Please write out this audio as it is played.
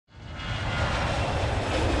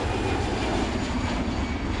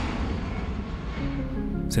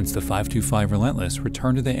Since the 525 Relentless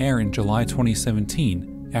returned to the air in July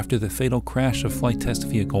 2017 after the fatal crash of Flight Test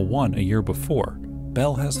Vehicle 1 a year before,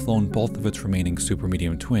 Bell has flown both of its remaining super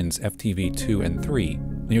medium twins FTV-2 and 3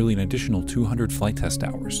 nearly an additional 200 flight test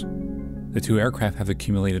hours. The two aircraft have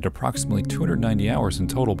accumulated approximately 290 hours in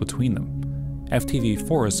total between them.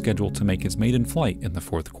 FTV-4 is scheduled to make its maiden flight in the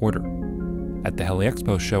fourth quarter. At the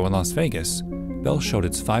Heli-Expo show in Las Vegas, Bell showed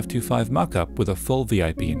its 525 mockup with a full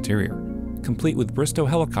VIP interior, complete with Bristow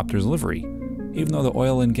Helicopters livery, even though the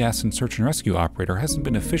oil and gas and search and rescue operator hasn't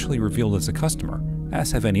been officially revealed as a customer,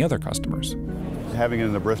 as have any other customers. Having it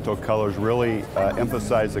in the Bristow colors really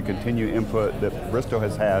emphasized the continued input that Bristow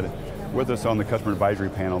has had with us on the customer advisory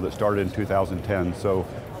panel that started in 2010. So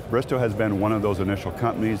Bristow has been one of those initial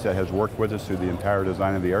companies that has worked with us through the entire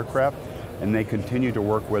design of the aircraft, and they continue to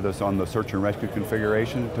work with us on the search and rescue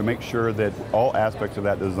configuration to make sure that all aspects of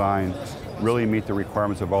that design really meet the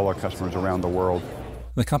requirements of all our customers around the world.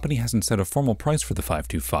 The company hasn't set a formal price for the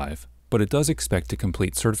 525, but it does expect to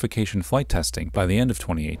complete certification flight testing by the end of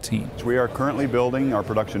 2018. We are currently building our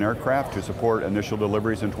production aircraft to support initial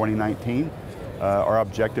deliveries in 2019. Our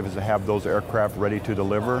objective is to have those aircraft ready to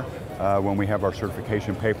deliver when we have our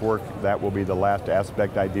certification paperwork. That will be the last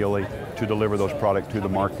aspect, ideally, to deliver those products to the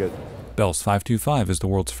market. Bell's 525 is the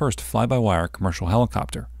world's first fly-by-wire commercial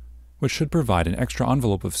helicopter, which should provide an extra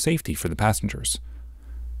envelope of safety for the passengers.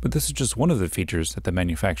 But this is just one of the features that the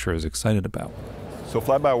manufacturer is excited about. So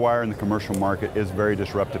fly-by-wire in the commercial market is very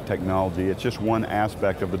disruptive technology. It's just one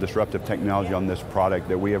aspect of the disruptive technology on this product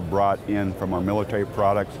that we have brought in from our military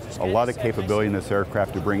products. A lot of capability in this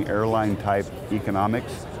aircraft to bring airline-type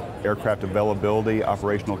economics, aircraft availability,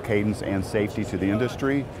 operational cadence, and safety to the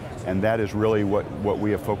industry. And that is really what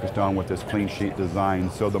we have focused on with this clean sheet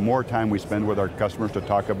design. So the more time we spend with our customers to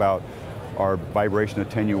talk about our vibration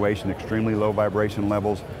attenuation, extremely low vibration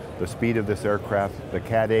levels, the speed of this aircraft, the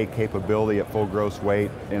CAD-A capability at full gross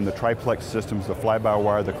weight, and the triplex systems, the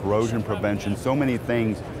fly-by-wire, the corrosion prevention, so many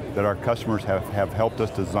things that our customers have helped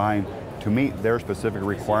us design to meet their specific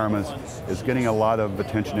requirements is getting a lot of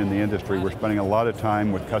attention in the industry. We're spending a lot of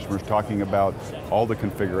time with customers talking about all the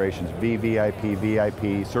configurations, VVIP,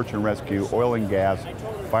 VIP, search and rescue, oil and gas,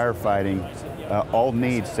 firefighting, all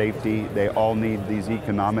need safety, they all need these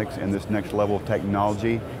economics and this next level of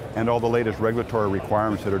technology, and all the latest regulatory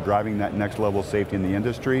requirements that are driving that next level of safety in the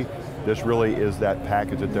industry. This really is that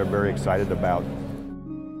package that they're very excited about.